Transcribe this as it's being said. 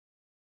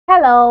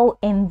Hello,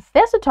 in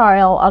this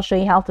tutorial, I'll show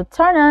you how to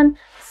turn on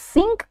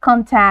sync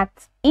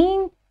contacts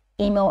in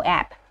email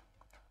app.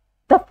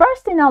 The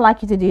first thing I'd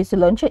like you to do is to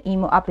launch your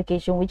email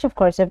application, which of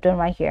course I've done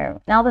right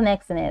here. Now the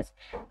next thing is,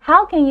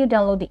 how can you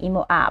download the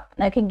email app?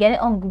 Now you can get it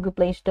on Google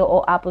Play Store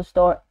or Apple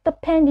Store,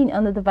 depending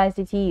on the device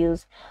that you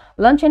use.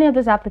 Launch any of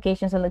those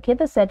applications and locate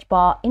the search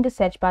bar. In the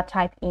search bar,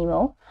 type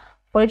email.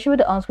 Follow through with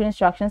the on-screen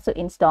instructions to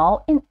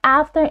install. And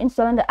after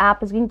installing the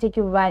app, it's going to take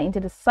you right into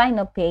the sign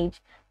up page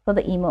for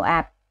the email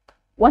app.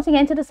 Once you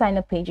get into the sign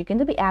up page, you're going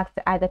to be asked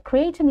to either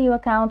create a new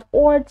account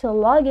or to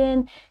log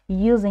in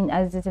using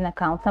an existing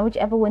account. Now,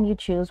 whichever one you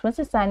choose, once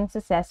you sign in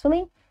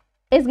successfully,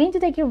 it's going to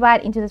take you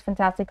right into this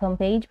fantastic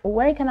homepage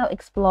where you can now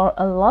explore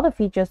a lot of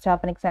features to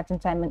have an exciting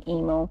time on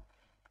email.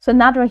 So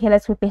now that we're here,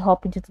 let's quickly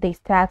hop into today's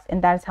task,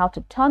 and that is how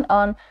to turn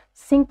on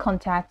sync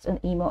contacts on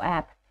email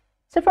app.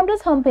 So from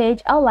this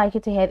homepage, I'd like you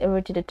to head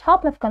over to the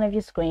top left corner of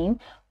your screen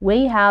where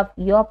you have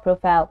your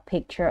profile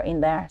picture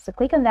in there. So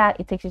click on that.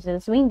 It takes you to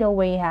this window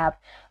where you have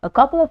a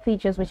couple of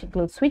features which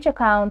include switch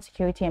account,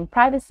 security and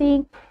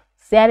privacy,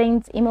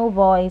 settings, email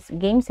voice,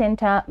 game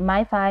center,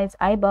 my files,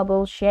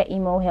 iBubble, share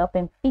email, help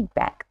and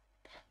feedback.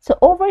 So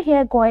over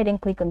here, go ahead and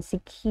click on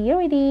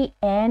security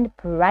and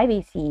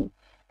privacy.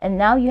 And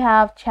now you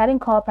have chat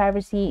and call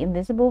privacy,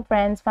 invisible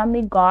friends,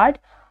 family guard,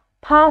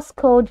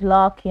 passcode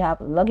lock, you have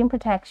login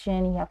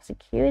protection, you have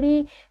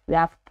security, you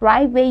have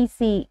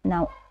privacy.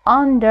 Now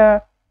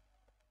under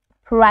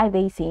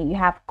privacy, you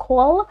have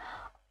call,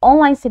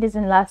 online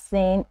citizen last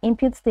name,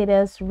 input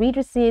status, read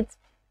receipts,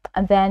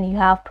 and then you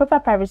have profile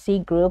privacy,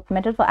 group,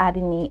 method for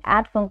adding me,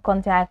 add phone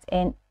contact,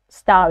 and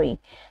story.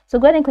 So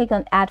go ahead and click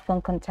on add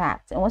phone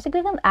contact, and once you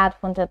click on add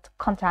phone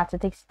contact, it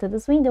takes you to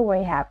this window where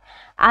you have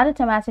add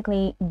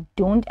automatically,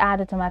 don't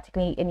add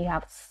automatically, and you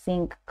have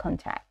sync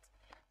contact.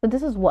 So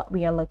this is what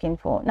we are looking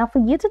for. Now for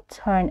you to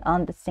turn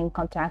on the sync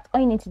contact, all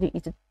you need to do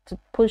is to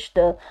push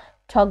the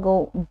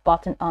toggle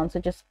button on. So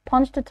just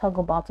punch the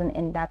toggle button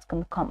and that's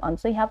going to come on.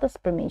 So you have this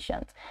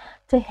permissions.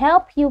 To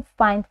help you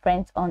find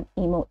friends on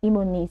email,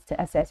 email needs to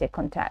access your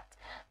contact.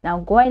 Now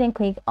go ahead and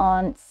click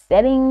on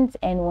settings,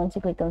 and once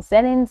you click on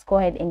settings, go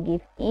ahead and give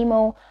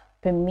email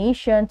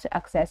permission to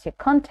access your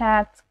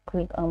contacts.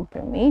 Click on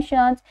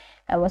permissions,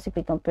 and once you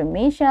click on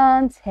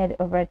permissions, head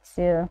over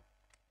to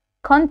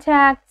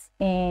contacts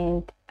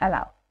and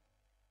allow.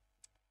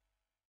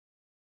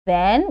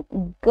 Then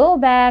go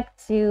back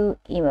to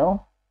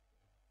email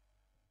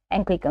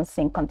and click on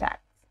sync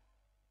contacts,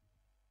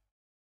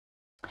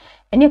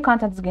 and your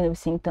contact is going to be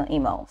synced on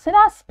email. So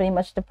that's pretty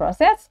much the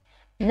process.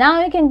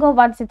 Now you can go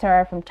over the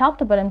tutorial from top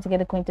to bottom to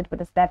get acquainted with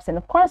the steps, and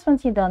of course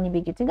once you're done, you'll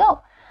be good to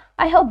go.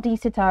 I hope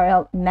this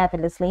tutorial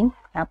marvelously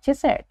helped your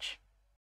search.